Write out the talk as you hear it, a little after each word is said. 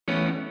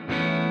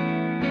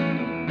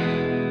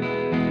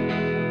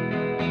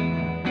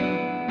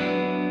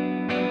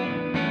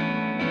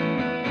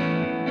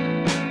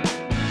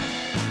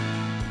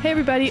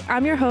everybody,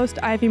 I'm your host,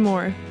 Ivy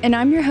Moore. And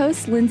I'm your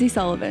host, Lindsay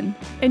Sullivan.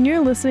 And you're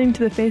listening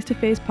to the Face to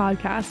Face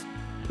podcast,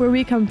 where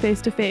we come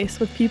face to face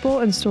with people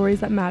and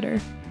stories that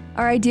matter.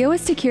 Our idea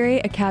was to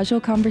curate a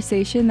casual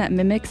conversation that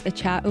mimics a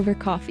chat over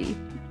coffee.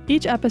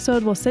 Each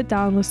episode will sit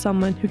down with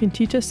someone who can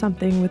teach us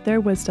something with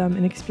their wisdom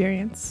and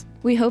experience.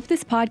 We hope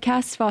this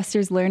podcast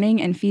fosters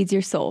learning and feeds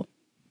your soul.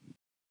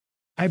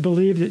 I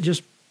believe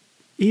that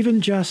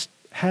even just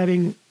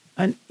having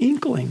an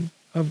inkling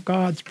of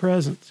God's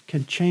presence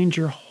can change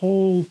your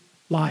whole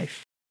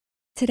life.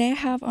 Today I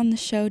have on the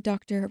show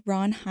Dr.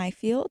 Ron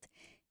Highfield.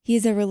 He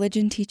is a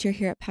religion teacher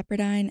here at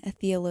Pepperdine, a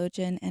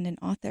theologian, and an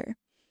author.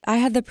 I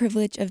had the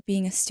privilege of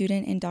being a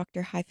student in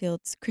Dr.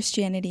 Highfield's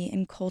Christianity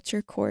and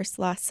Culture course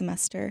last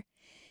semester,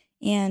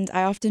 and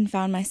I often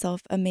found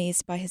myself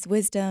amazed by his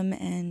wisdom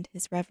and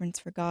his reverence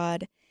for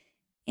God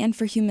and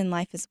for human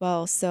life as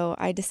well, so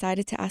I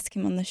decided to ask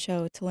him on the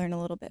show to learn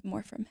a little bit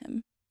more from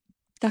him.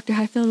 Dr.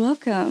 Highfield,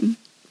 welcome.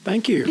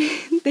 Thank you.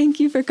 Thank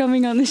you for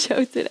coming on the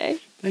show today.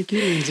 Thank you,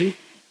 Lindsay.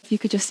 If you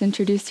could just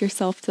introduce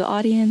yourself to the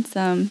audience,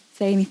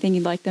 say anything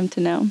you'd like them to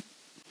know.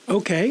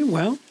 Okay,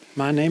 well,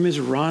 my name is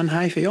Ron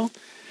Highfield.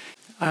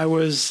 I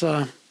was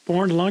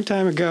born a long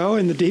time ago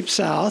in the Deep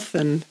South,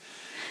 and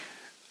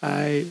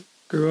I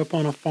grew up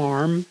on a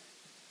farm.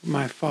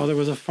 My father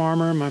was a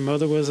farmer, my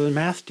mother was a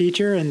math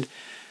teacher, and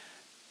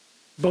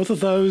both of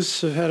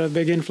those have had a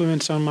big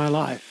influence on my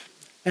life.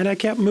 And I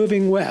kept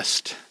moving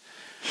west.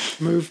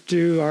 Moved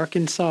to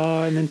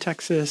Arkansas and then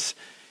Texas.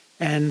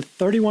 And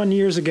 31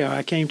 years ago,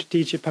 I came to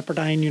teach at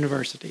Pepperdine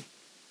University.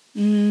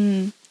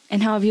 And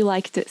how have you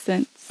liked it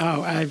since?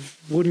 Oh, I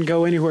wouldn't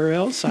go anywhere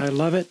else. I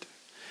love it.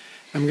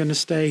 I'm going to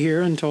stay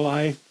here until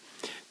I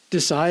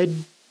decide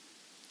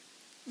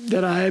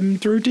that I'm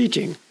through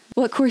teaching.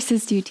 What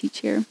courses do you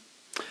teach here?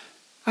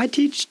 I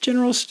teach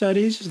general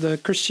studies, the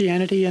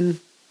Christianity and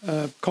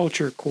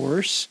Culture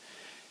course,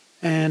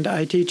 and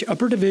I teach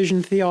upper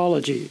division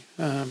theology,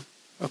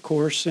 a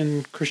course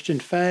in Christian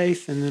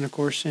faith, and then a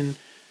course in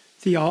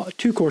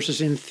two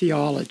courses in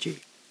theology.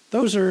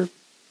 Those are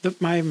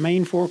my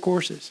main four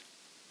courses.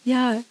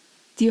 Yeah.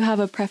 Do you have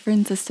a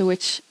preference as to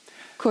which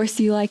course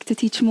you like to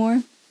teach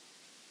more?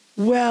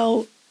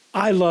 Well,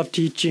 I love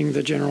teaching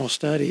the general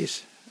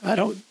studies.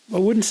 I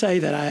wouldn't say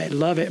that I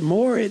love it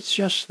more. It's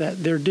just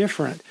that they're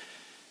different.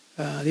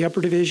 The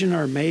upper division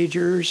are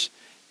majors,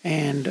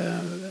 and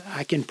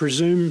I can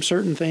presume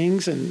certain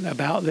things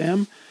about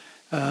them.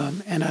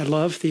 And I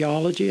love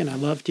theology, and I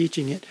love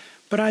teaching it.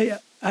 But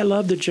I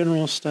love the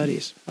general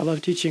studies. I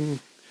love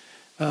teaching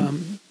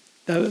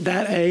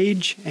that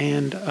age,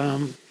 and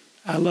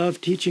I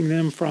love teaching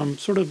them from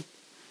sort of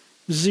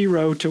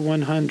 0 to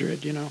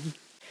 100,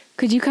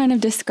 Could you kind of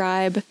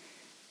describe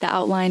the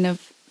outline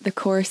of the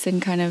course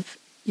and kind of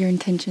your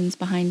intentions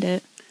behind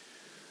it?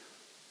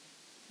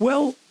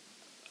 Well,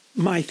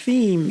 my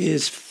theme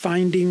is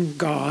finding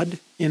God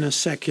in a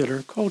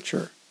secular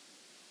culture.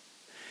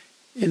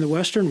 In the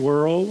Western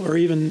world, or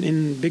even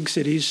in big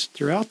cities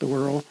throughout the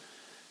world,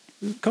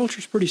 culture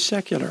is pretty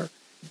secular.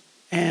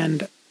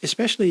 And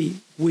especially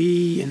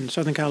we in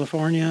Southern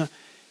California,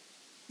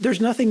 there's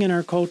nothing in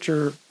our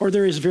culture, or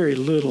there is very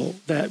little,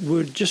 that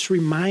would just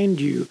remind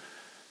you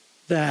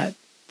that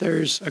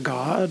there's a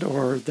God,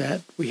 or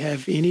that we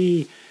have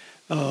any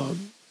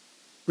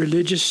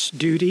religious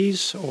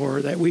duties,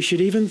 or that we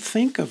should even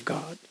think of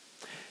God.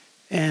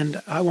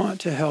 And I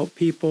want to help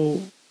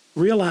people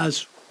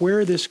realize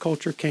where this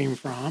culture came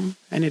from,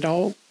 and it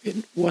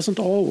wasn't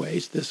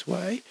always this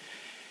way,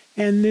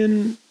 and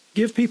then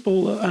give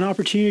people an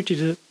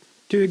opportunity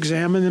to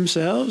examine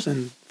themselves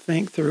and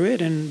think through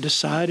it and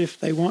decide if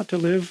they want to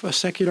live a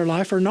secular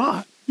life or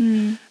not.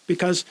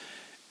 Because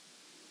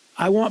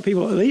I want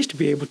people at least to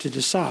be able to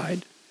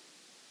decide,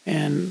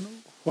 and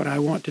what I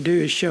want to do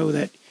is show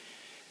that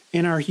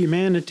in our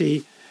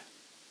humanity,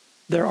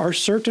 there are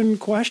certain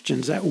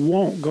questions that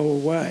won't go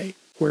away.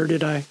 Where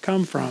did I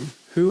come from?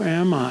 Who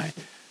am I?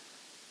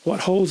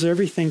 What holds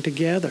everything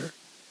together?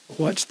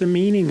 What's the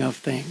meaning of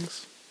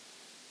things?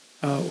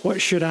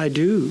 What should I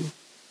do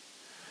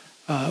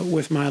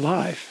with my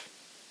life?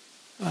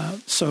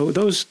 So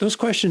those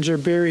questions are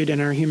buried in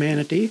our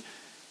humanity,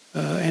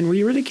 and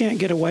we really can't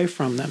get away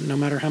from them, no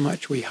matter how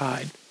much we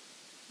hide.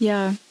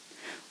 Yeah.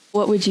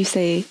 What would you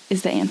say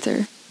is the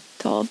answer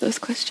to all of those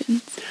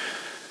questions?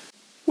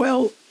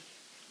 Well,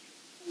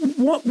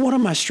 one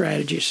of my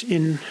strategies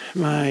in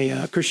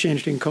my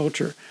Christianity and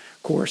Culture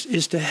course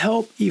is to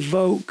help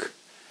evoke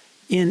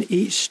in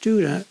each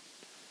student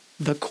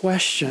the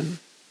question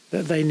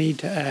that they need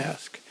to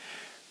ask.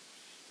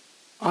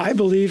 I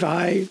believe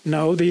I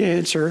know the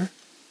answer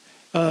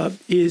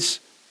is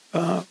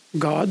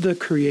God, the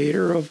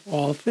creator of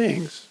all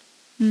things,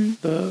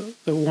 the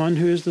one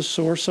who is the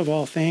source of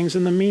all things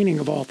and the meaning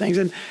of all things.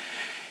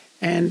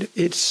 And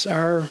it's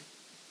our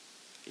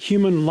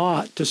human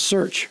lot to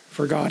search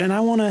for God. And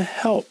I want to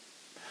help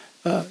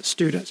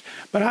students.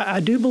 But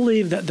I do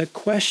believe that the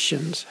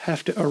questions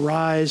have to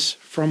arise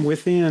from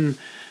within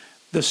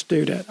the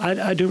student.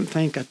 I don't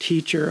think a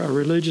teacher, a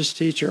religious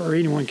teacher, or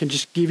anyone can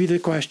just give you the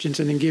questions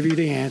and then give you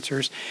the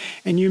answers,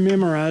 and you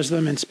memorize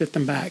them and spit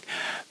them back.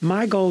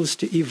 My goal is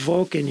to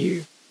evoke in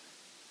you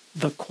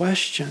the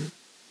question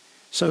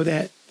so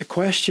that the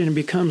question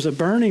becomes a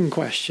burning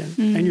question,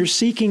 and you're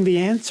seeking the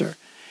answer.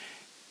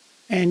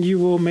 And you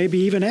will maybe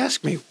even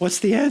ask me, what's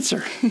the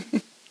answer?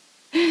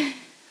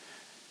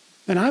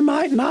 And I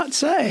might not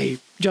say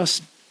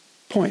just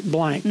point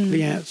blank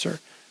the answer.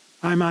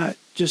 I might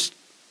just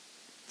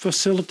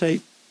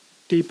facilitate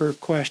deeper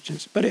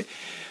questions. But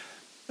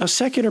a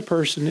secular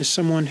person is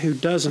someone who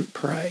doesn't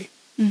pray,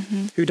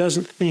 who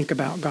doesn't think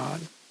about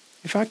God.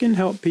 If I can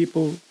help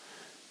people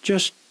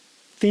just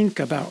think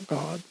about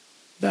God,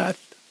 that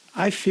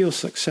I feel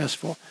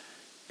successful.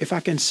 If I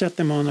can set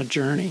them on a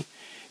journey,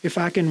 if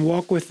I can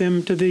walk with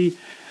them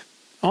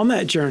on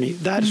that journey,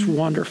 that's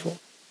wonderful.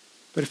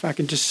 But if I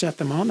can just set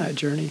them on that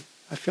journey,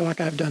 I feel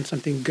like I've done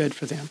something good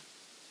for them.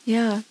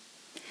 Yeah.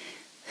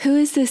 Who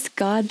is this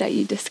God that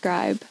you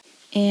describe?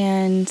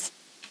 And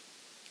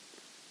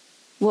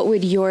what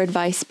would your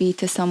advice be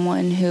to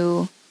someone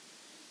who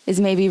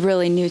is maybe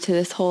really new to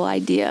this whole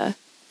idea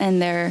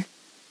and they're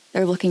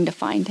looking to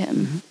find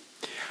him?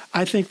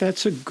 I think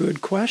that's a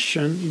good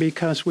question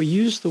because we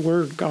use the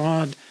word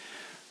God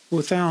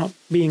without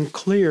being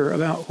clear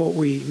about what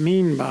we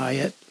mean by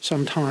it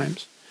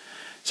sometimes.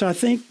 So I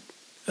think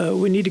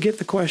we need to get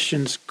the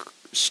questions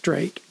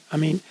straight. I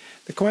mean,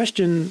 the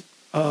question,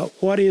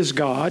 what is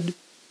God?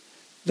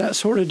 That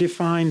sort of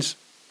defines,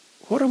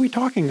 what are we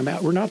talking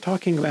about? We're not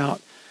talking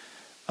about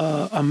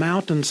a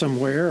mountain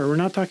somewhere, or we're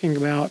not talking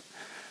about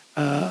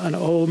an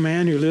old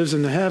man who lives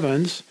in the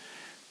heavens.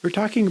 We're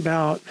talking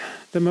about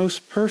the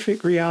most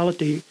perfect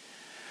reality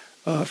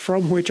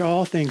from which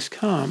all things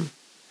come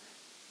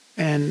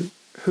and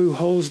who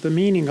holds the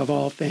meaning of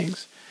all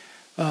things.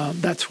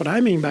 That's what I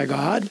mean by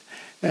God.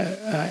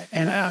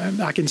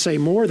 And I can say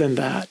more than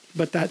that,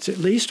 but that's at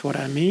least what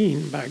I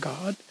mean by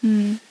God.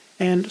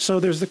 And so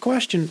there's the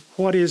question,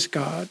 what is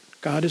God?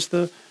 God is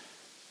the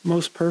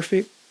most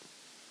perfect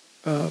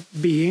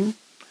being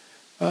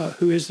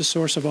who is the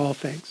source of all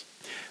things.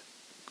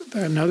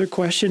 Another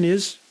question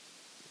is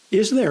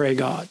there a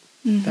God?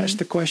 That's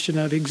the question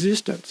of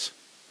existence.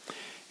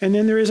 And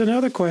then there is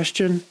another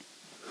question,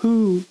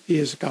 who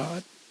is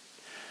God?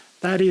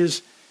 That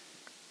is,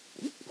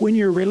 when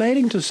you're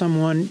relating to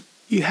someone,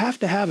 you have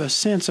to have a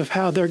sense of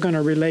how they're going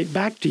to relate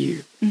back to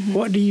you.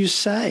 What do you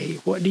say?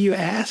 What do you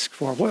ask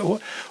for?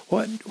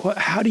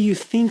 How do you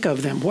think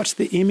of them? What's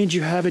the image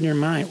you have in your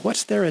mind?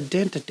 What's their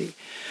identity?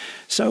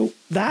 So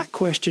that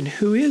question,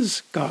 who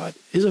is God,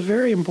 is a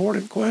very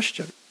important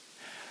question.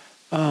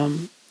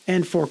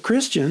 And for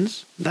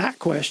Christians, that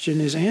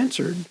question is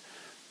answered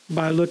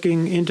by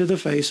looking into the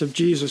face of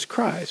Jesus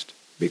Christ.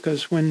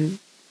 Because when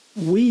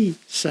we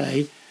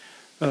say,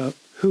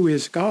 who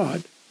is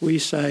God, we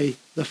say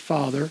the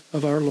Father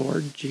of our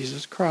Lord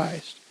Jesus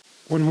Christ.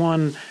 When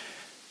one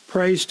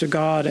prays to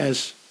God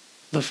as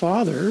the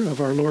Father of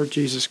our Lord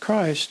Jesus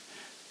Christ,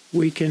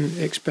 we can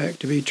expect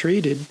to be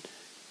treated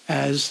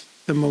as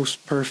the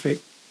most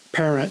perfect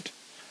parent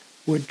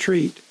would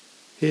treat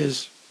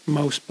his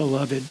most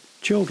beloved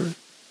children.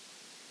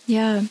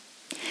 Yeah.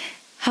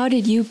 How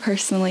did you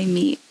personally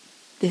meet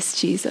this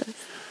Jesus?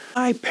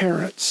 My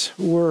parents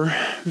were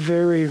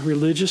very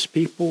religious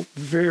people,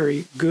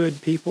 very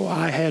good people.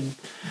 I had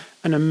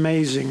an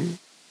amazing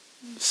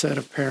set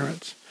of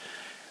parents.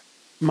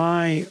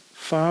 My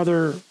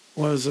father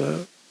was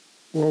a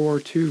World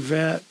War II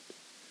vet,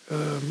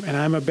 and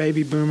I'm a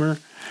baby boomer,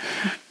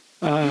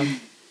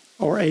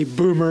 or a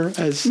boomer,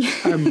 as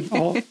I'm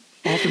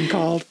often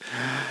called.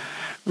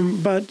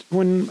 But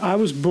when I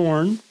was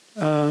born,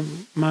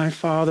 my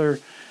father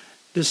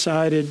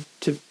decided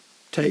to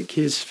take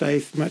his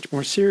faith much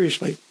more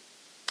seriously.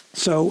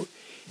 So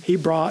he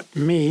brought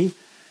me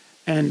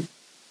and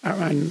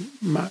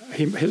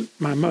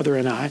my mother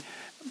and I,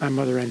 my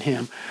mother and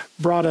him,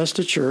 brought us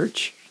to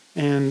church,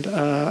 and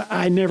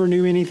I never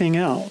knew anything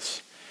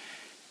else.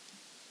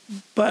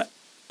 But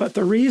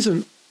the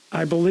reason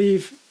I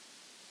believe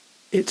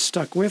it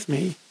stuck with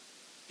me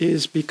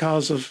is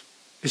because of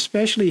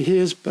especially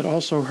his, but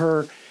also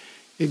her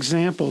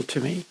example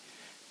to me.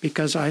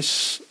 Because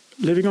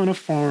living on a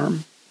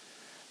farm,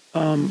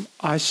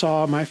 I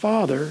saw my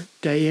father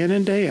day in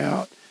and day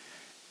out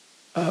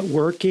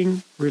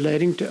working,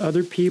 relating to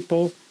other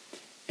people,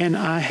 and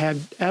I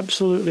had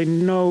absolutely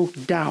no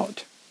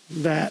doubt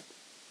that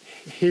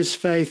his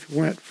faith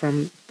went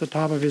from the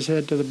top of his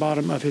head to the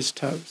bottom of his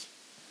toes.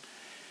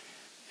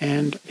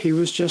 And he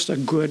was just a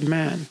good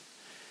man.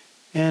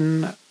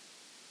 And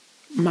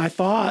my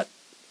thought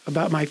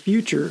about my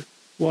future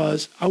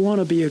was, I want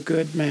to be a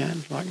good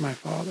man like my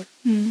father.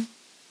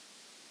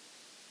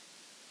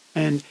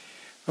 And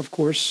of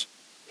course,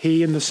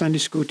 he and the Sunday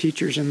school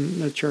teachers in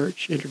the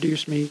church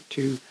introduced me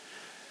to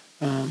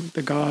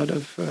the God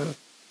of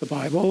the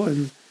Bible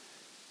and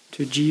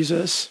to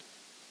Jesus,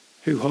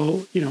 who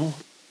hold,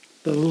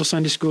 the little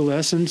Sunday school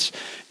lessons,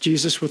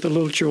 Jesus with the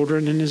little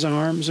children in his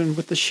arms and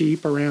with the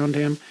sheep around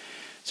him.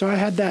 So I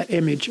had that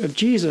image of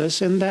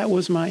Jesus, and that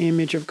was my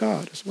image of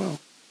God as well.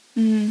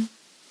 Mm-hmm.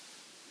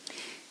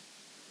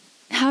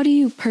 How do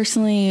you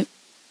personally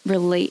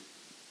relate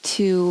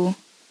to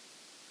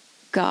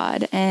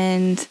God,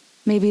 and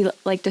maybe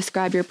like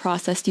describe your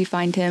process? Do you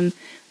find him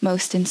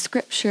most in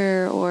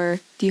Scripture, or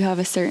do you have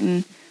a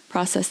certain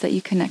process that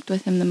you connect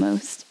with him the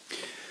most?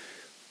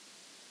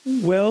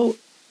 Well,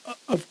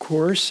 of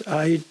course,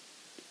 I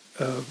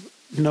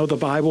know the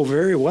Bible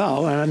very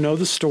well, and I know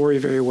the story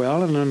very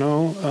well, and I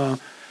know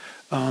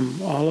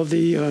all of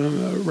the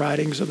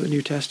writings of the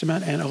New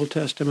Testament and Old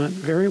Testament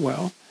very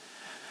well.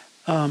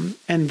 And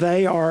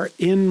they are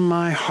in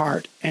my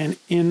heart and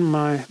in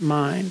my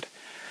mind.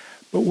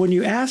 But when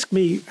you ask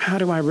me, how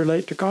do I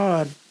relate to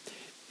God?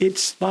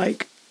 It's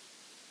like,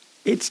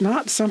 it's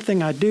not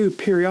something I do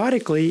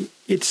periodically.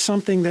 It's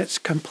something that's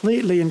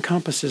completely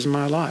encompasses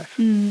my life.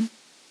 Mm.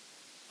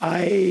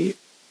 I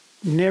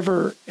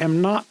never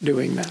am not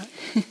doing that.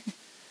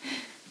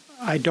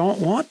 I don't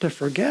want to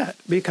forget,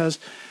 because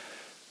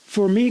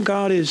for me,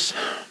 God is,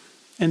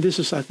 and this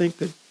is, I think,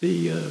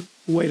 the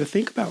way to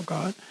think about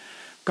God.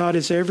 God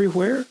is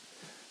everywhere.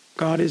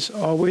 God is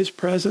always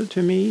present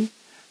to me.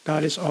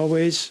 God is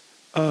always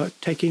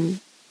taking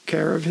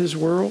care of his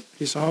world.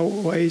 He's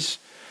always,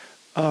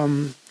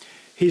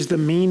 he's the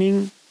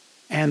meaning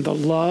and the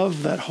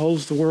love that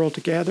holds the world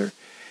together.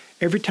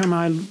 Every time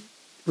I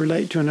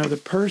relate to another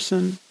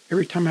person,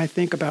 every time I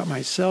think about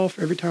myself,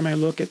 every time I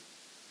look at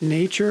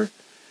nature,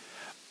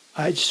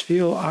 I just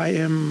feel I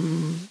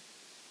am,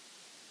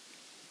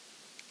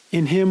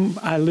 in him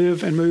I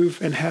live and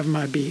move and have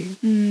my being.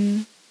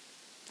 Mm.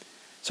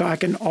 So I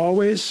can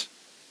always,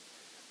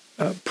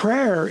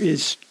 prayer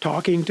is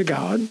talking to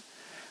God,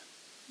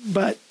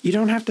 but you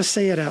don't have to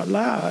say it out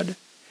loud,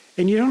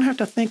 and you don't have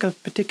to think a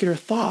particular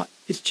thought.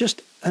 It's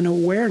just an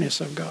awareness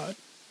of God,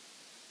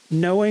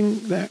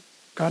 knowing that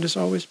God is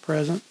always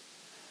present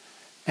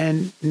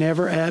and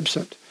never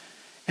absent.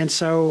 And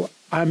so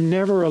I'm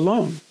never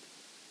alone.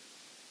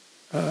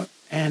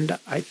 And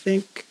I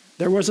think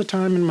there was a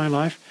time in my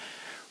life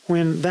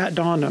when that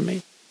dawned on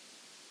me.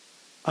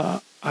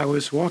 I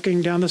was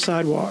walking down the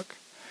sidewalk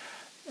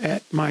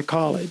at my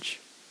college,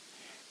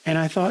 and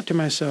I thought to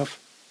myself,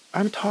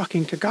 I'm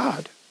talking to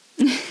God.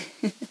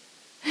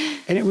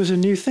 And it was a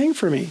new thing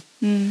for me,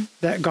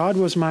 that God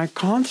was my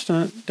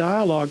constant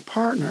dialogue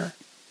partner.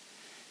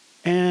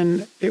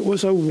 And it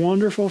was a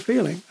wonderful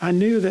feeling. I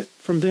knew that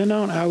from then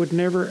on, I would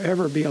never,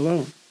 ever be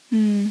alone.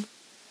 Mm.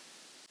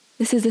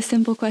 This is a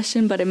simple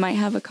question, but it might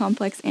have a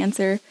complex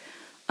answer.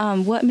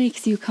 What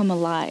makes you come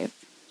alive?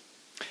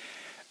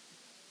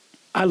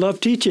 I love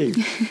teaching.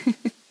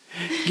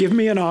 Give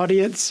me an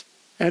audience,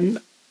 and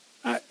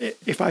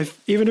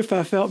even if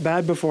I felt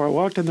bad before I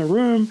walked in the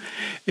room,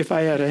 if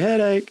I had a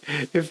headache,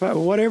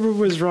 whatever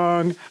was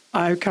wrong,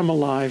 I come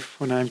alive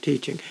when I'm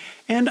teaching.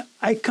 And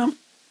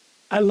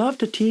I love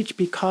to teach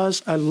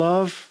because I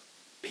love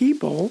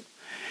people,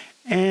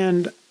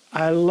 and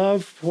I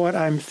love what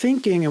I'm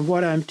thinking and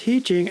what I'm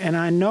teaching, and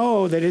I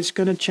know that it's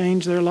going to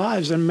change their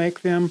lives and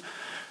make them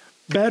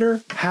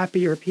better,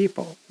 happier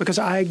people, because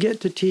I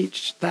get to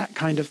teach that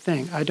kind of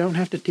thing. I don't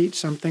have to teach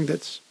something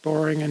that's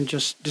boring and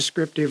just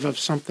descriptive of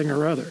something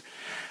or other.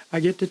 I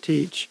get to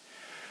teach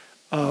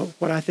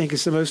what I think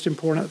is the most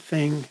important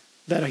thing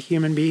that a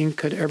human being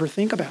could ever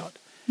think about.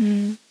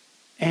 Mm.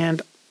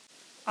 And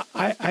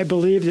I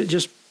believe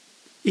that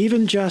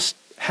even just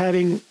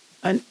having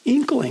an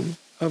inkling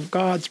of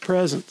God's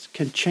presence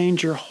can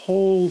change your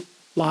whole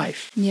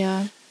life.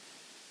 Yeah.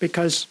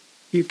 Because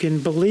you can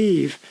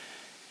believe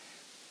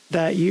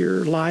that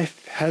your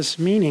life has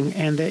meaning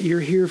and that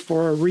you're here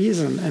for a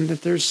reason and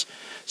that there's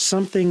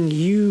something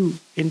you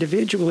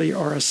individually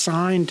are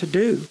assigned to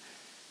do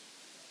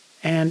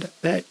and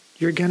that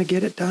you're going to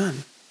get it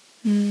done.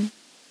 Mm.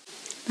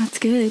 That's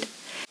good.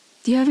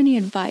 Do you have any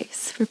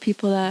advice for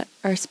people that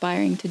are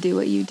aspiring to do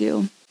what you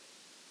do?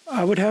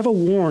 I would have a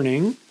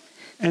warning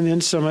and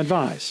then some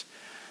advice.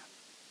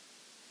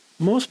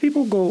 Most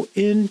people go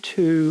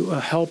into a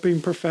helping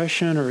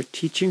profession or a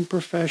teaching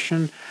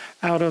profession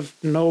out of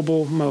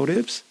noble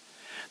motives.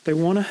 They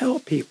want to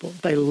help people.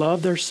 They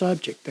love their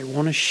subject. They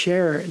want to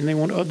share it, and they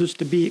want others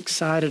to be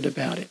excited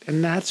about it,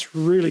 and that's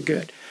really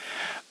good.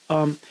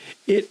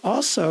 It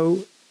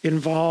also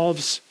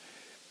involves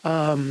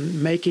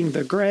making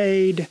the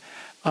grade,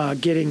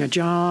 getting a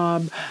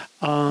job,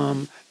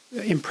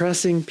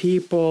 impressing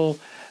people,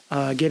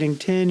 getting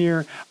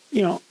tenure,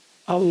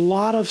 a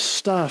lot of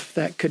stuff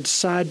that could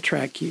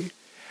sidetrack you.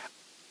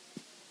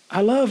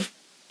 I love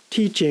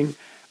teaching.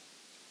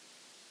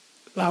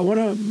 I want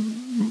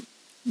to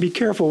be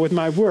careful with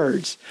my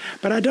words,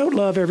 but I don't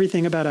love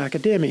everything about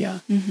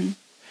academia.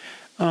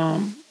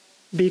 Mm-hmm.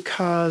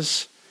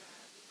 Because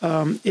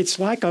it's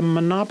like a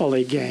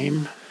Monopoly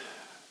game,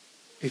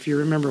 if you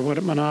remember what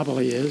a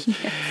Monopoly is.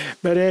 Yes.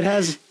 But it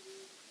has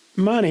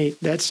money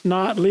that's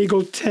not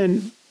legal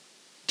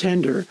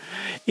tender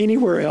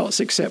anywhere else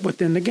except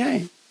within the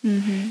game.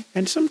 Mm-hmm.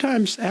 And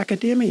sometimes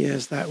academia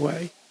is that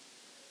way.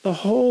 The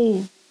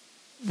whole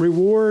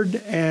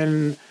reward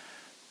and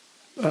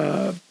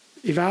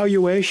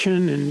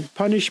evaluation and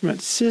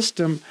punishment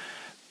system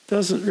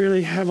doesn't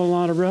really have a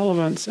lot of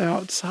relevance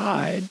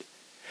outside.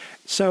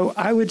 So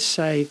I would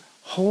say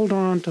hold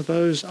on to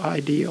those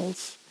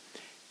ideals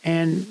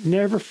and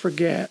never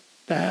forget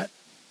that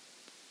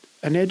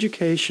an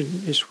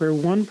education is where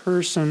one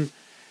person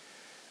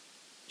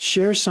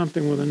shares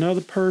something with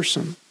another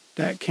person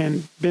that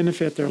can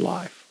benefit their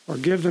life or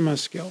give them a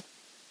skill.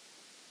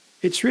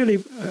 It's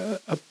really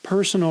a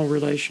personal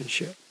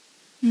relationship.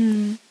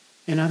 And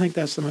I think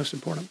that's the most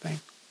important thing.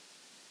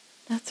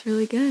 That's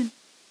really good.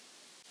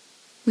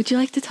 Would you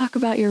like to talk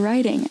about your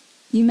writing?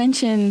 You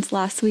mentioned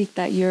last week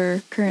that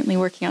you're currently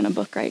working on a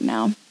book right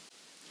now.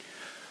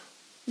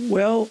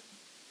 Well,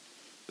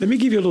 let me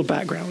give you a little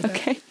background.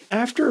 Okay.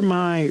 After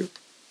my,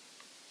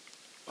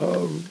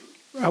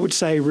 I would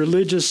say,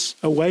 religious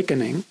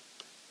awakening,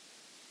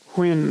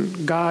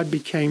 when God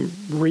became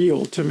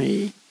real to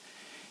me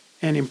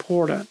and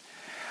important,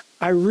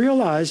 I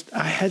realized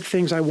I had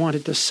things I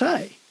wanted to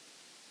say.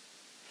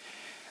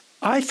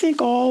 I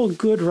think all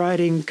good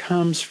writing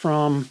comes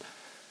from,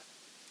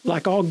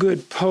 like all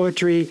good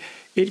poetry,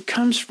 it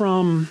comes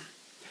from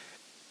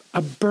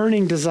a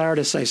burning desire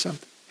to say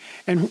something.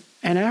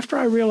 And after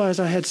I realized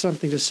I had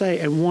something to say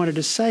and wanted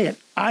to say it,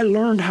 I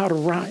learned how to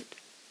write.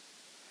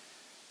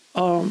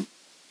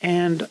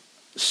 And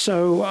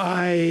so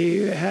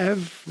I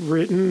have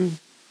written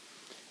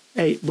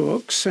 8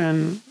 books,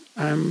 and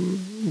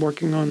I'm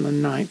working on the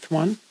 9th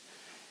one.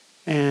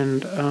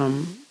 And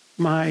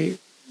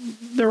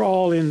they're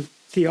all in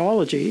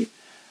theology.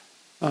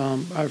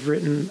 I've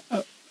written,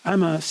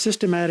 I'm a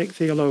systematic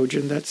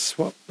theologian. That's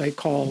what they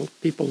call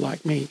people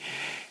like me.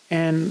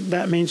 And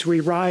that means we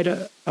write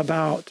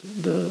about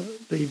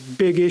the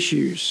big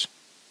issues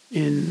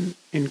in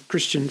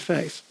Christian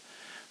faith,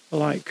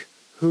 like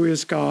who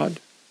is God?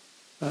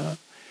 So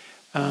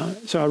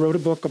I wrote a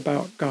book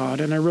about God,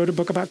 and I wrote a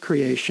book about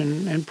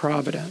creation and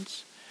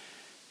providence.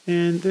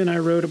 And then I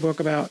wrote a book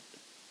about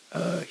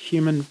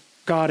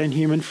God and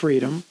human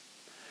freedom,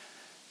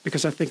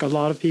 because I think a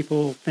lot of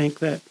people think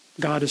that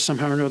God is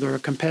somehow or another a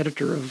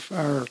competitor of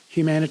our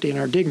humanity and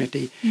our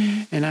dignity.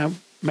 And I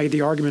made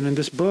the argument in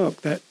this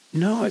book that,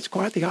 no, it's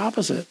quite the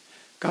opposite.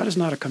 God is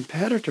not a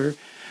competitor.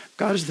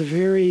 God is the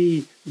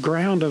very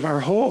ground of our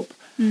hope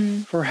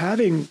for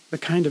having the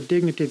kind of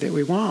dignity that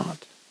we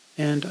want.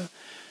 And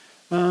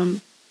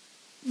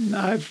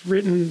I've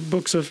written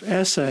books of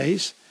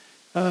essays,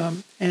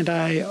 and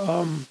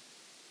I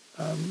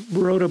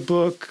wrote a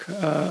book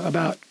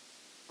about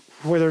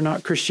whether or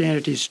not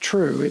Christianity is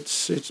true.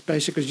 It's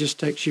basically just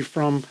takes you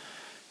from,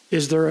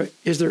 is there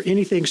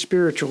anything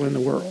spiritual in the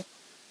world,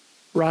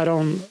 right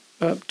on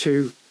up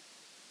to,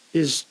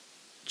 is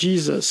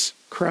Jesus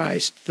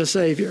Christ the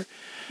Savior?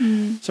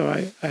 So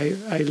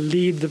I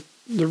lead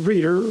the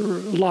reader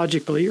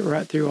logically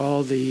right through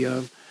all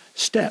the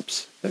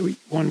steps that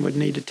one would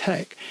need to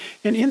take.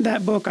 And in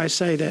that book, I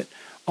say that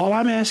all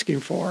I'm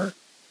asking for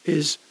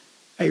is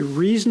a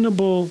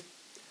reasonable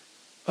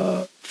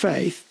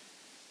faith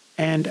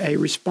and a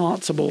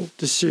responsible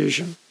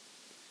decision.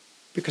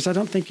 Because I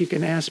don't think you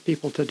can ask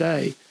people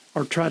today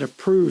or try to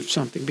prove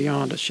something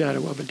beyond a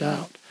shadow of a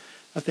doubt.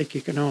 I think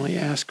you can only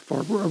ask for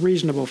a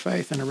reasonable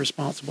faith and a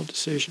responsible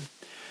decision.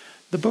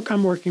 The book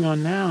I'm working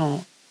on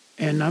now,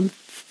 and I'm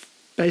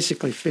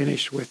basically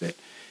finished with it,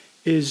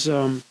 is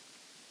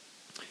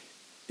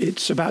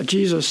it's about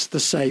Jesus the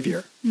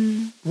Savior.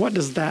 What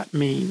does that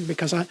mean?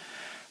 Because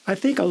I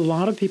think a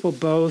lot of people,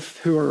 both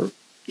who are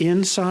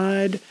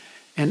inside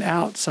and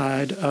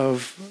outside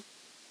of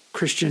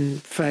Christian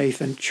faith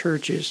and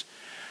churches,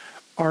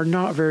 are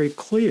not very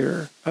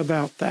clear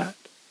about that.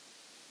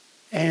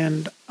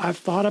 And I've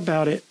thought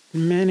about it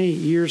many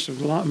years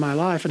of my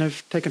life, and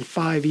I've taken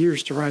 5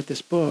 years to write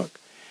this book.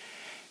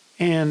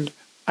 And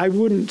I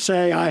wouldn't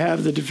say I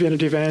have the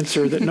definitive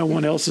answer that no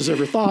one else has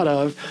ever thought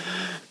of,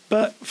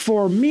 but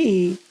for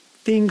me,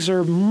 things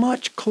are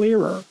much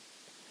clearer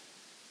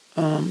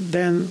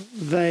than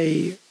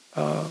they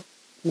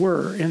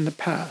were in the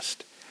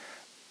past.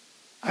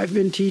 I've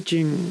been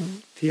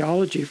teaching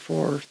theology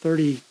for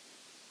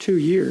 32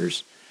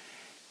 years,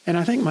 and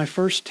I think my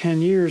first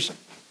 10 years,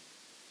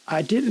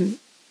 I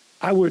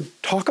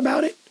would talk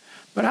about it,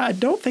 but I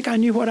don't think I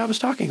knew what I was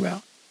talking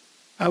about.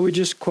 I would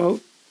just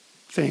quote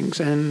things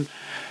and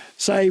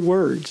say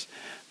words,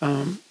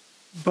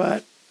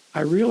 but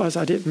I realized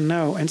I didn't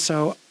know, and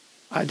so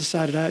I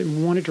decided I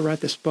wanted to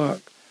write this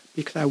book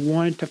because I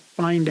wanted to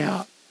find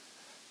out,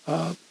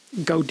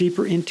 go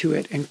deeper into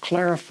it and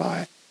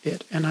clarify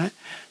it, and I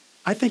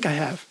think I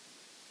have.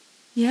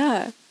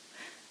 Yeah.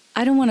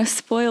 I don't want to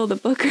spoil the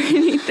book or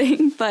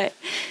anything, but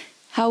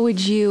how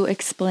would you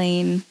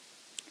explain,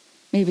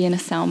 maybe in a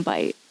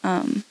soundbite,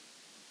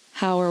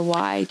 how or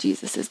why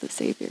Jesus is the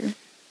Savior?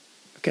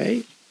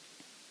 Okay.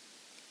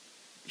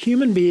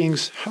 Human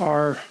beings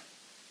are,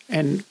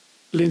 and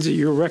Lindsay,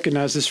 you'll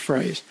recognize this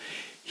phrase,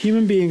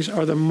 human beings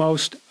are the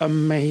most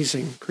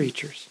amazing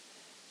creatures.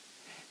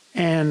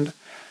 And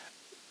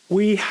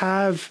we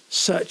have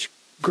such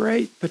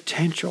great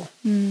potential.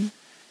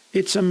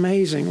 It's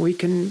amazing. We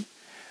can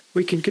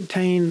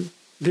contain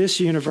this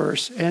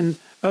universe and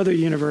other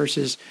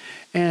universes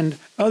and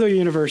other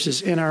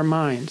universes in our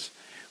minds.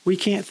 We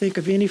can't think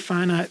of any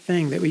finite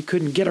thing that we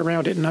couldn't get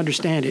around it and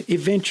understand it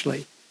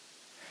eventually.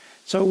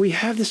 So we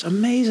have this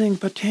amazing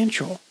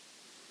potential.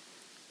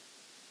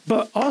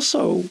 But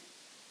also,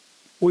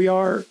 we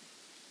are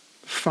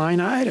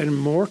finite and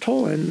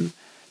mortal and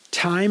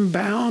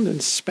time-bound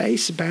and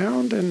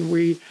space-bound,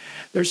 and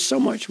there's so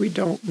much we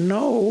don't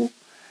know.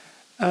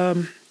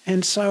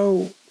 And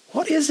so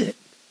what is it?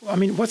 I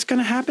mean, what's going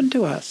to happen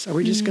to us? Are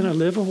we just going to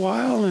live a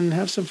while and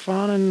have some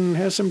fun and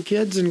have some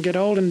kids and get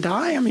old and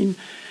die? I mean,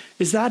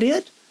 is that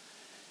it?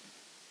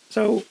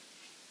 So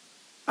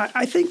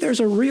I think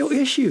there's a real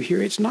issue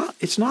here. It's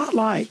not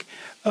like,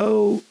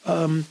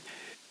 when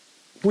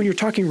you're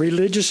talking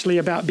religiously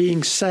about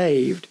being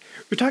saved,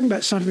 we're talking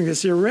about something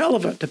that's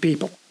irrelevant to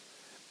people.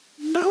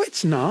 No,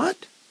 it's not.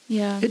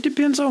 Yeah. It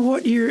depends on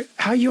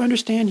how you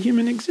understand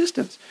human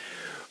existence.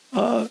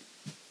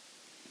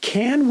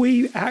 Can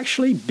we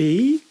actually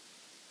be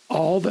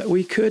all that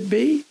we could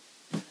be?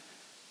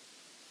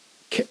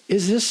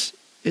 Is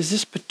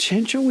this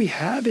potential we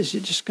have? Is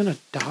it just going to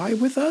die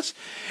with us?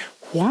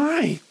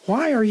 Why?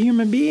 Why are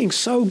human beings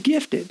so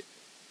gifted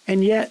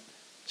and yet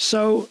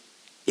so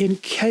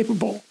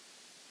incapable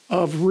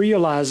of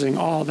realizing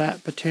all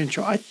that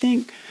potential? I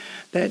think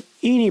that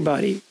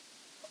anybody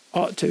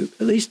ought to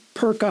at least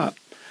perk up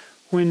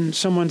when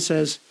someone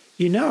says,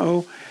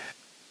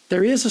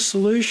 there is a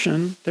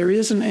solution, there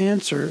is an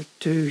answer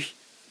to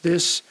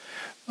this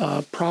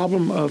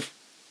problem of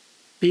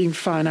being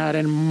finite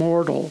and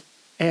mortal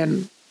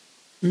and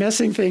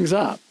messing things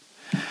up.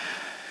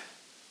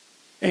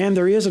 And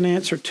there is an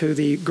answer to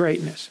the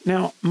greatness.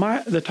 Now,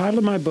 the title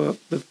of my book,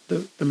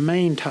 the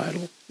main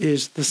title,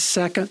 is The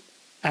Second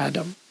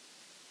Adam.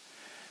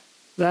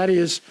 That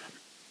is,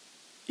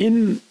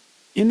 in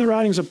the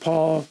writings of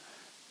Paul,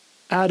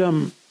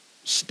 Adam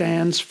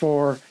stands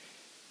for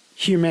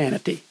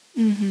humanity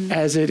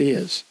as it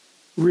is,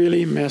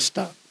 really messed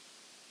up.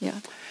 Yeah.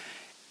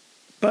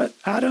 But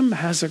Adam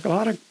has a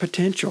lot of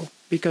potential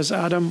because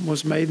Adam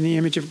was made in the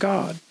image of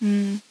God.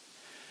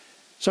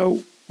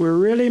 So we're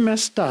really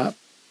messed up,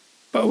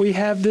 but we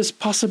have this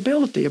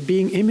possibility of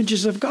being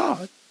images of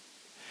God.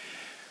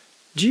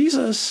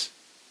 Jesus,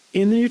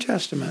 in the New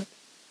Testament,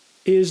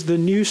 is the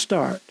new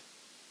start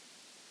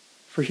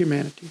for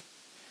humanity.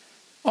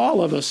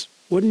 All of us,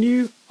 wouldn't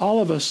you? All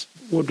of us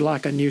would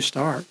like a new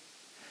start.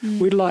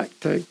 We'd like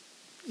to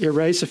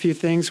erase a few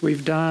things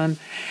we've done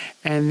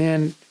and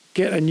then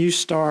get a new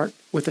start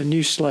with a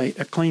new slate,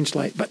 a clean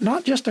slate. But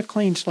not just a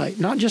clean slate,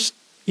 not just,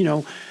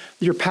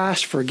 your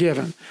past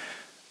forgiven,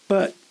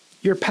 but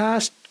your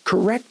past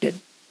corrected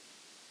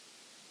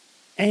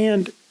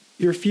and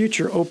your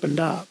future opened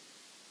up.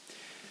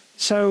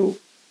 So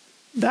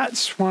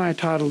that's why I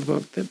titled the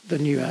book The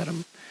New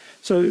Adam.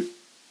 So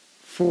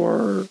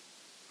for,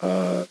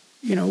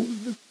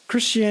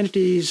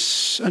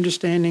 Christianity's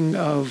understanding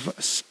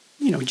of,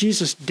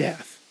 Jesus'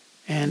 death.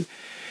 And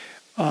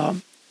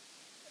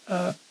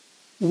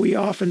we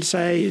often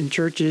say in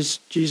churches,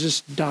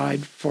 Jesus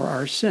died for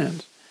our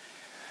sins.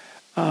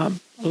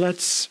 But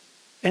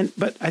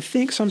I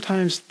think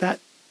sometimes that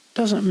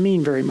doesn't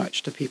mean very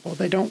much to people.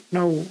 They don't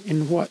know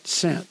in what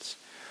sense.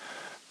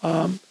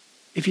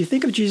 If you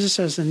think of Jesus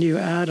as the new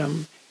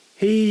Adam,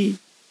 he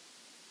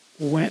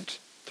went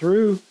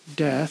through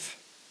death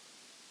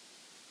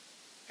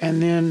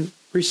and then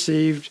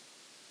received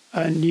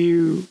a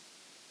new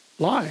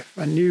life,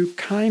 a new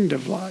kind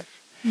of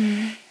life.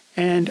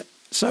 And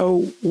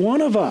so one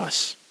of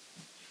us,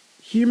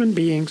 human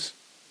beings,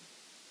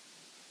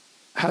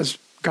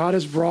 God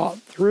has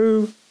brought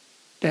through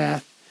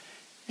death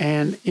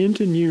and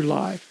into new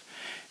life.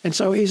 And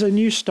so he's a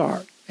new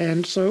start.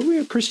 And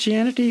so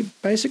Christianity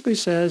basically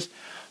says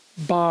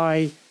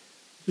by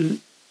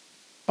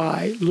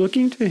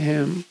looking to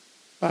him,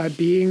 by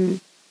being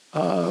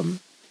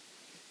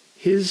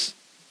his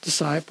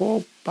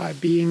disciple, by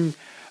being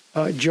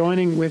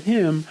joining with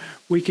him,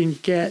 we can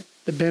get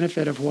the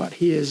benefit of what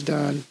he has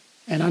done.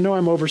 And I know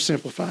I'm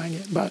oversimplifying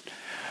it,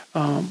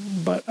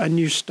 but a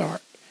new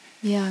start.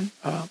 Yeah.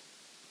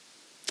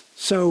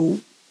 So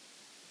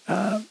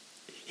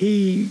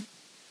he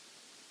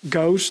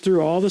goes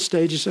through all the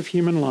stages of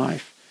human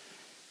life,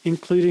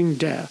 including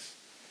death,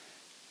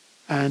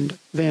 and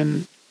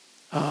then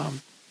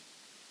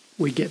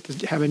we get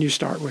to have a new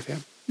start with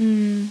him.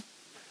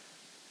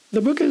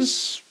 The book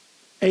is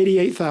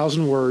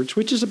 88,000 words,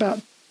 which is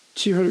about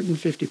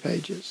 250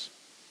 pages.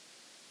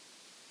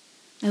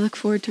 I look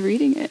forward to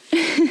reading it.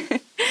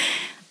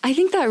 I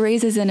think that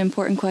raises an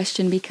important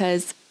question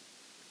because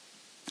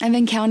I've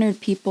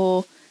encountered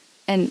people,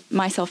 and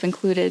myself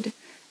included,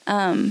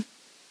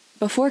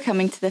 before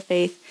coming to the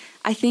faith.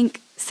 I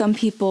think some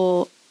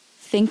people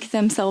think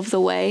themselves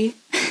away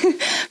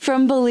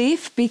from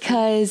belief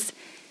because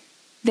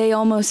they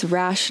almost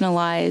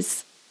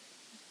rationalize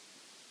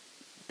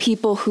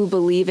people who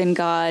believe in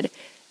God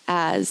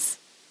as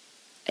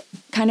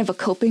kind of a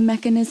coping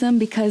mechanism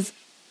because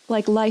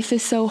life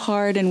is so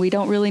hard and we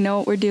don't really know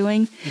what we're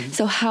doing.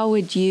 So how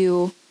would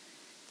you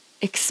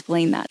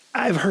explain that?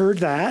 I've heard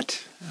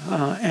that,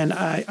 and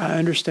I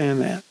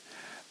understand that.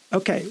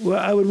 Okay, well,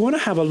 I would want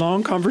to have a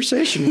long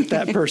conversation with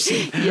that person.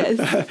 Yes.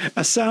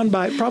 A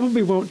soundbite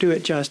probably won't do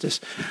it justice.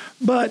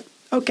 But,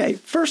 okay,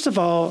 first of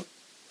all,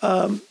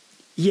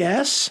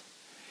 yes,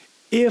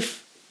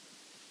 if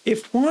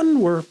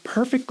one were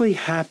perfectly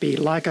happy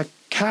like a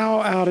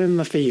cow out in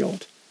the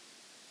field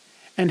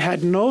and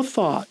had no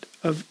thought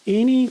of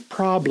any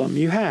problem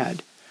you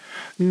had,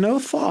 no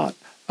thought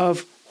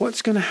of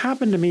what's going to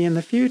happen to me in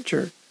the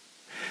future,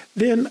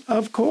 then,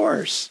 of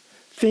course,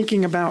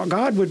 thinking about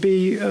God would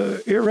be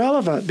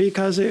irrelevant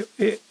because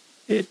it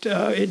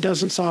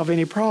doesn't solve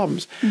any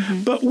problems.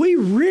 Mm-hmm. But we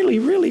really,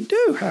 really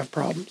do have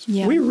problems.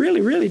 Yeah. We really,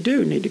 really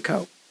do need to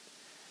cope.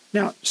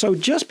 Now, so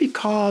just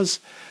because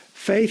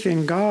faith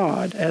in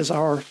God as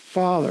our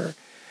Father,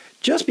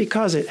 just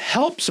because it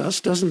helps us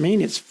doesn't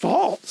mean it's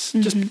false.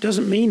 Mm-hmm. Just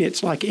doesn't mean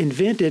it's like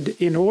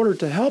invented in order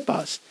to help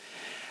us.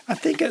 I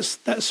think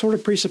that sort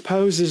of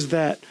presupposes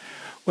that,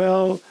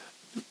 well,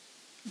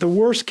 the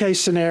worst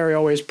case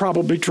scenario is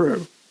probably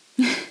true.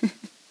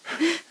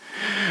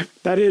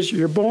 That is,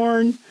 you're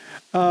born,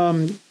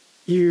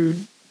 you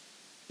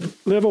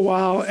live a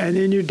while, and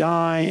then you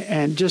die,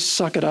 and just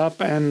suck it up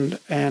and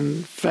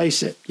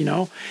face it,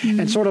 mm-hmm.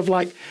 and sort of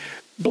like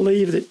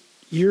believe that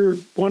you're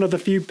one of the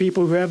few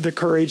people who have the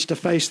courage to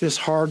face this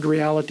hard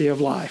reality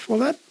of life. Well,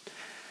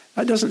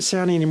 that doesn't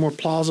sound any more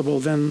plausible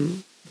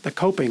than the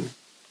coping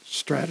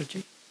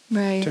strategy.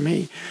 Right. To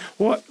me.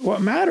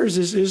 What matters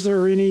is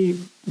there any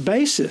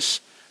basis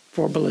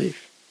for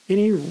belief?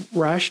 Any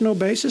rational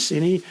basis?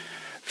 Any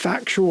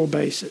factual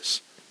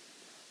basis?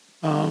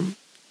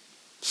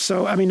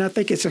 So, I mean, I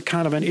think it's a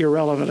kind of an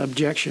irrelevant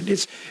objection.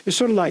 It's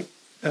sort of like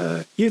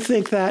you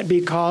think that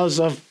because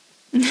of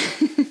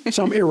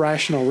some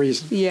irrational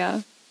reason.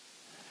 Yeah.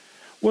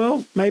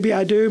 Well, maybe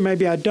I do,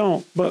 maybe I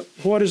don't. But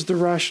what is the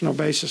rational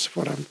basis of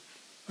what I'm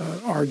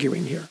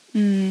arguing here?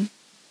 Mm.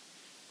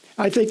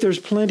 I think there's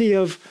plenty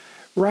of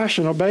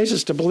rational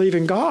basis to believe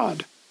in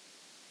God,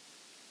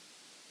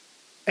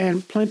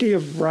 and plenty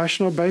of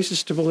rational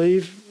basis to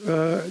believe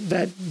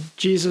that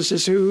Jesus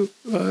is who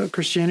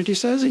Christianity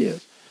says he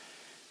is.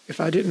 If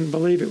I didn't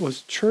believe it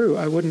was true,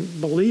 I wouldn't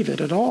believe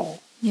it at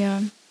all.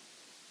 Yeah.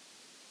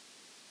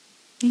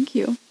 Thank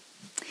you.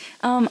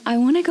 I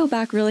want to go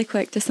back really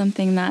quick to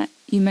something that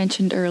you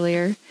mentioned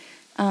earlier.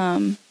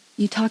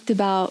 You talked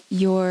about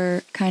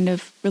your kind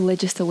of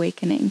religious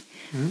awakening.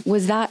 Mm-hmm.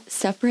 Was that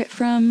separate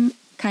from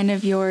kind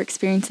of your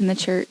experience in the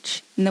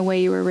church and the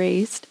way you were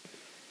raised?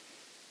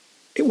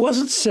 It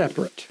wasn't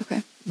separate.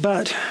 Okay.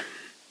 But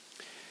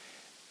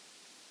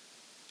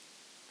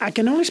I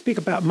can only speak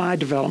about my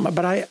development,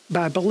 but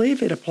I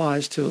believe it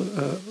applies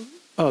to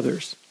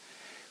others.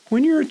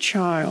 When you're a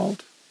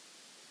child,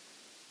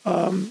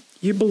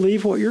 you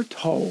believe what you're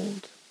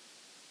told,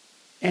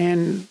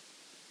 and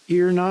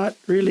you're not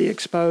really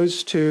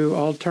exposed to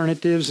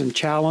alternatives and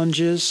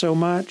challenges so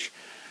much.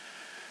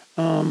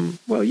 Well,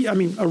 I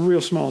mean, a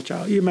real small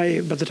child. You may,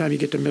 by the time you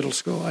get to middle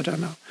school, I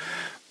don't know.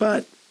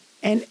 But,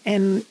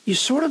 and you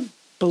sort of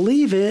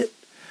believe it,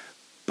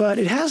 but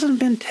it hasn't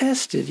been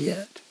tested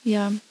yet.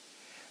 Yeah.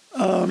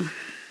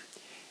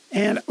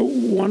 And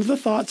one of the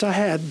thoughts I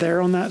had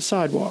there on that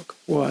sidewalk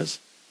was,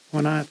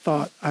 when I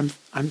thought, I'm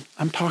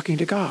talking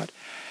to God.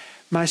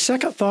 My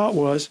second thought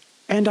was,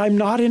 and I'm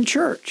not in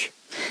church.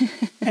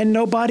 And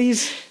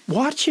nobody's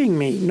watching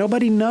me.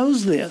 Nobody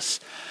knows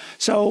this.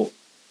 So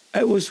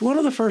it was one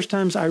of the first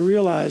times I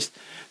realized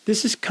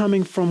this is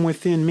coming from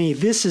within me.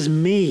 This is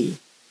me.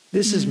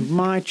 This is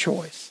my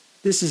choice.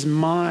 This is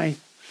my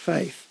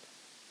faith.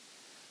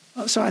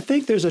 So I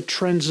think there's a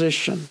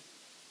transition.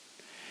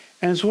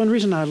 And it's one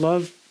reason I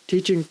love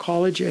teaching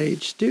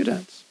college-age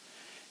students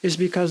is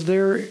because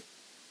they're,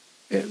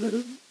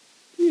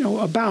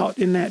 about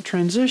in that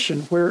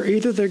transition where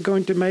either they're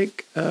going to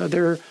make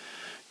their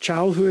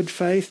childhood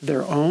faith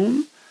their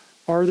own,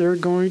 or they're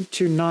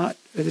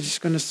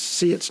just going to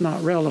see it's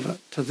not relevant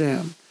to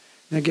them,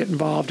 and they get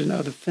involved in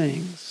other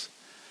things.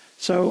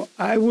 So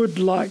I would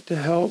like to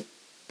help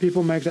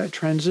people make that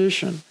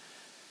transition,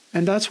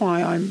 and that's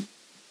why I'm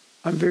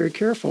very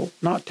careful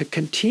not to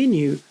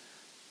continue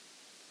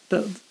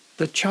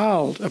the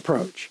child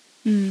approach.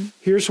 Mm.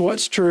 Here's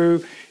what's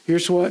true.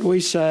 Here's what we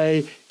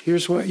say.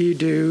 Here's what you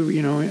do.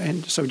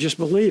 And so just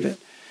believe it,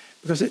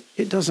 because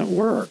it doesn't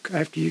work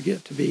after you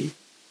get to be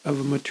of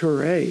a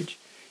mature age.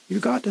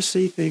 You've got to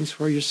see things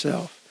for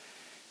yourself.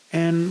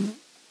 And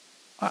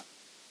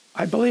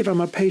I believe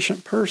I'm a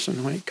patient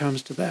person when it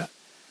comes to that.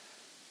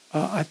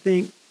 I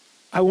think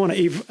I want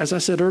to, as I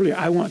said earlier,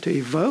 I want to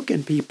evoke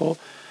in people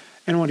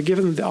and I want to give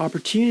them the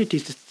opportunity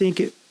to think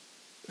it,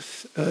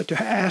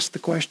 to ask the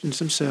questions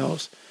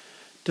themselves,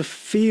 to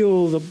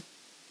feel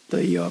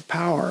the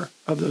power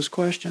of those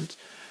questions.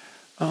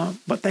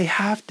 But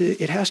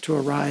it has to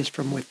arise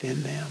from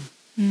within them.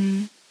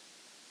 Mm.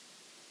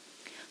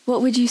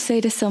 What would you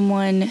say to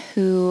someone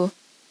who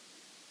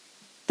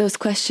those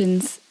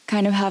questions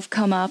kind of have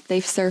come up,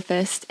 they've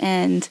surfaced,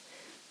 and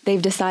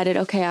they've decided,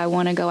 okay, I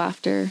want to go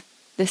after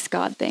this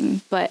God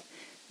thing, but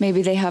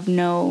maybe they have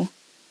no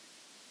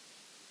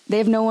They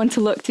have no one to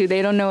look to.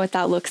 They don't know what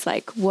that looks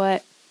like.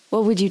 What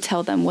would you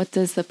tell them? What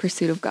does the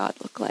pursuit of God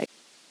look like?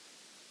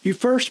 You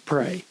first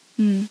pray.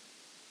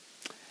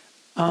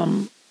 I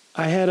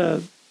had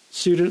a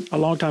student a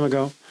long time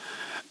ago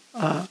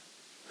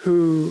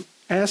who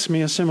asked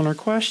me a similar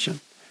question.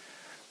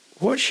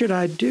 What should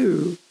I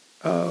do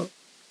now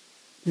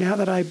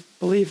that I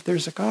believe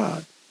there's a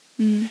God?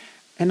 And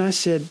I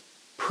said,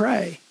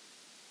 pray.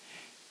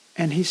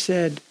 And he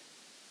said,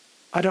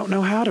 I don't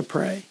know how to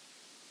pray.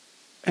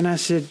 And I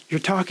said, you're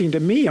talking to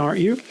me, aren't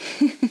you?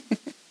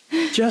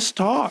 Just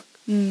talk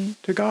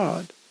to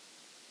God.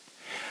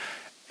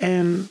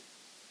 And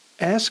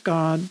ask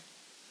God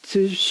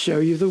to show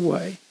you the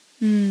way.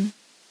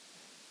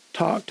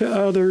 Talk to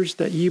others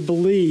that you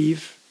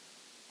believe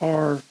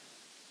are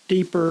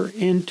deeper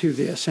into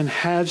this and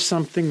have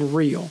something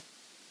real.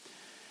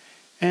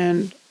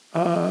 And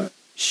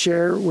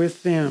share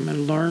with them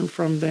and learn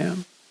from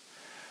them.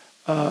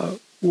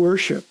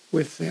 Worship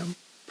with them.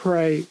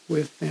 Pray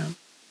with them.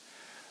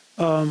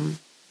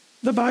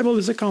 The Bible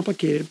is a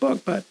complicated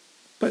book, but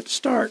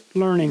start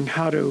learning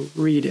how to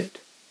read it.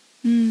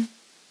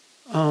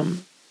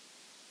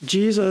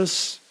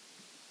 Jesus,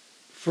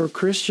 for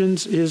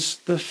Christians, is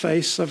the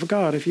face of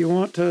God. If you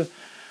want to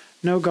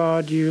know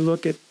God, you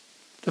look at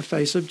the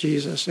face of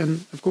Jesus.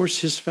 And, of course,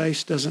 his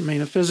face doesn't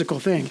mean a physical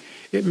thing.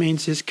 It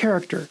means his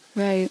character,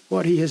 right?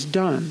 What he has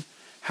done,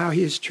 how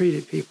he has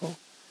treated people,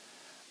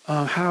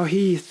 how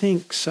he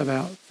thinks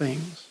about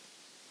things.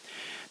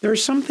 There are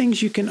some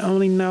things you can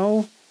only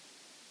know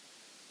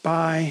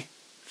by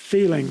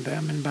feeling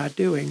them and by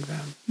doing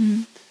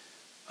them.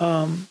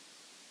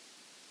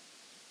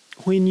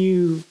 When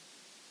you,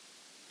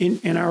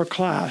 in our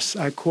class,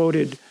 I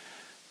quoted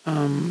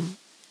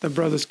the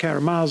Brothers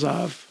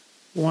Karamazov,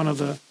 one of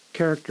the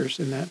characters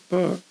in that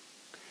book,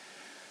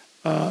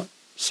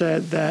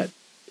 said that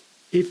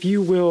if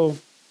you will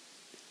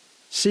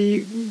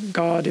see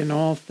God in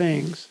all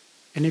things,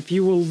 and if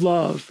you will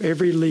love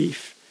every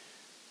leaf,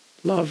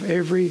 love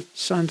every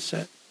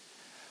sunset,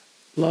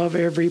 love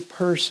every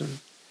person,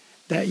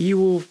 that you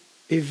will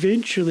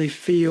eventually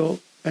feel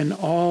an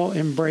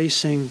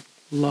all-embracing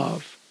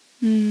love.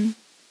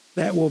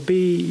 That will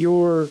be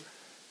your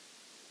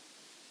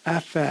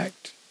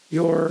affect,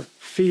 your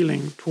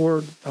feeling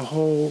toward the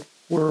whole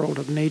world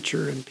of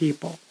nature and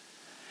people.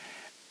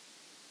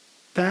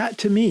 That,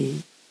 to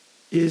me,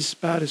 is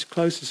about as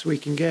close as we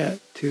can get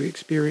to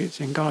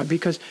experiencing God.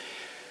 Because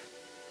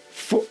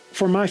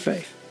for my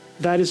faith,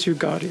 that is who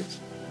God is.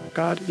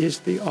 God is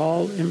the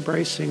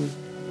all-embracing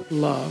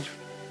love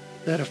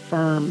that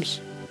affirms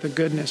the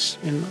goodness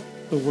in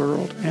the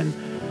world. And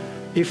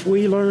if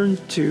we learn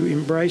to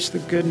embrace the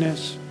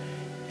goodness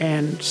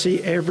and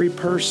see every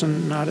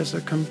person not as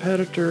a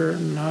competitor,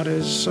 not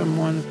as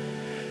someone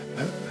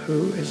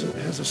who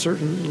has a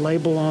certain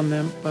label on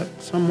them, but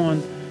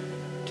someone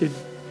to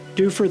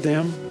do for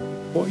them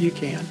what you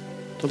can,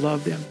 to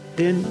love them,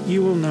 then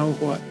you will know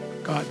what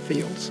God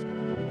feels.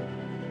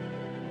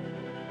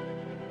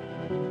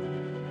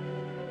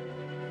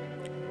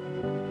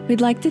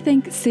 We'd like to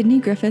thank Sydney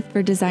Griffith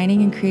for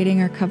designing and creating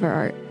our cover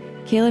art,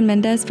 Kaylin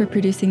Mendez for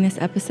producing this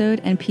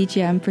episode, and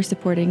PGM for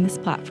supporting this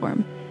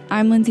platform.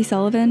 I'm Lindsay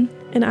Sullivan.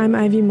 And I'm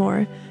Ivy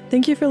Moore.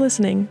 Thank you for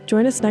listening.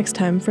 Join us next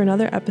time for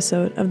another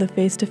episode of the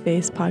Face to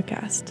Face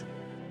podcast.